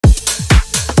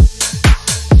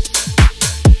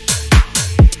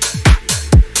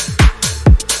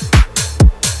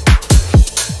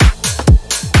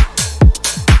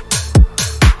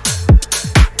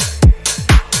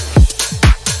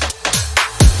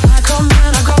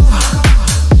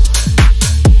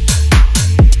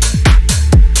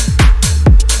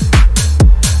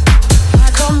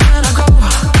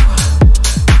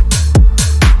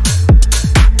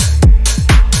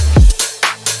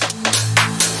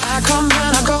come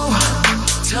and I go.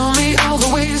 Tell me all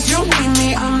the ways you need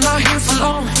me, I'm not here for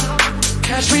long.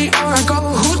 Catch me or I go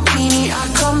Houdini, I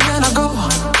come and I go.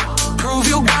 Prove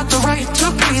you got the right to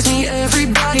please me,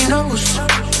 everybody knows.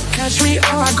 Catch me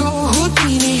or I go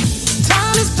Houdini.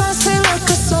 Time is passing like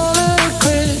a solar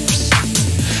eclipse.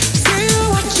 See you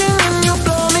watching and you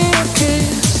blow me a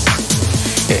kiss.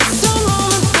 It's a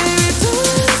moment, baby, to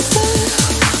listen.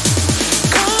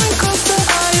 Coming closer,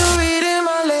 are you reading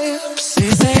my lips?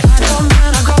 They say I come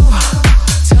and I go.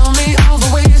 Tell me all the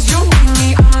ways you need me,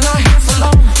 I'm not here for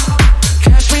long.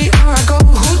 Catch me or I go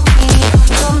Houdini, I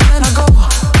come and I go.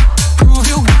 Prove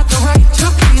you got the right to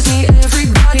please me,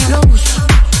 everybody knows.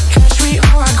 Catch me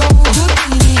or I go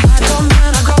Houdini, I come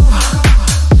and I go.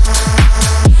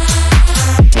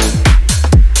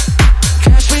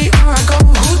 Catch me or I go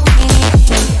Houdini.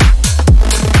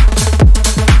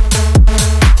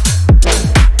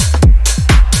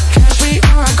 Catch me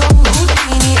or I go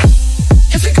Houdini.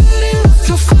 If you're good enough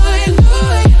to find a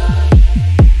way,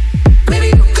 maybe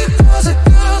you could cause a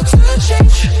girl to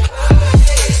change.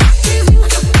 Do you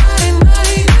think about it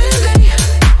night and day?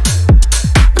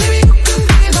 Maybe you could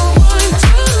be the one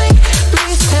to make me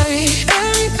stay.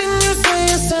 Everything you say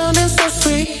is sounding so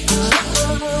sweet,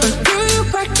 but do you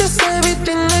practice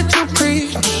everything that you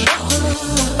preach?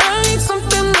 I need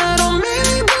something that'll make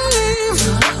me believe.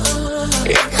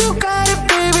 If you got it,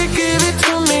 baby, give it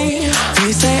to me.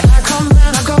 They say I come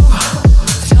and I go.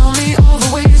 Tell me all the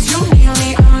ways you need me,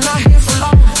 I'm not here for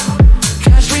long.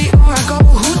 Catch me or I go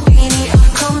Houdini, I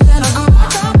come and I go.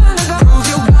 Prove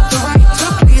you got the right to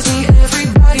please me,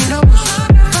 everybody knows.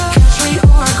 Catch me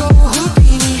or I go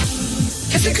Houdini.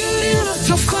 If you're good enough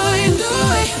to find a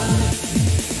way,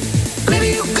 maybe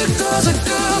you could cause a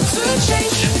girl to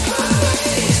change.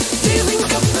 Do you think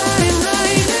about it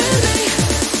night and day?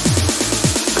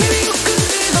 Maybe you could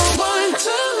be the one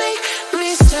to make me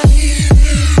stay.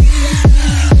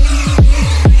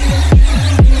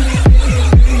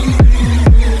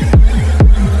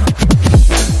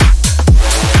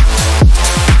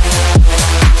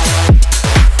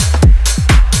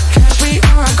 Catch me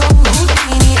or I go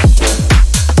Houdini.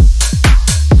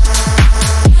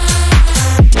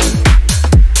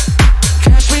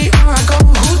 Catch me or I go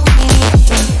Houdini.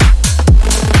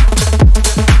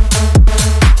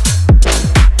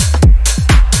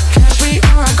 Catch me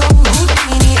or I go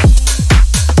Houdini.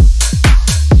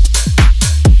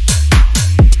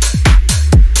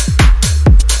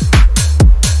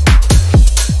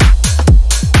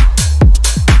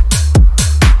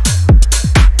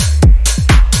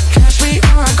 Catch me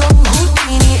or I go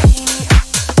Houdini.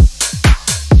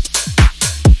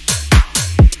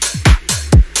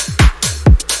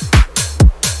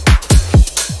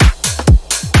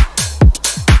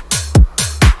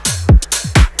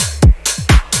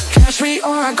 Catch me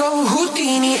or I go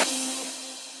Houdini.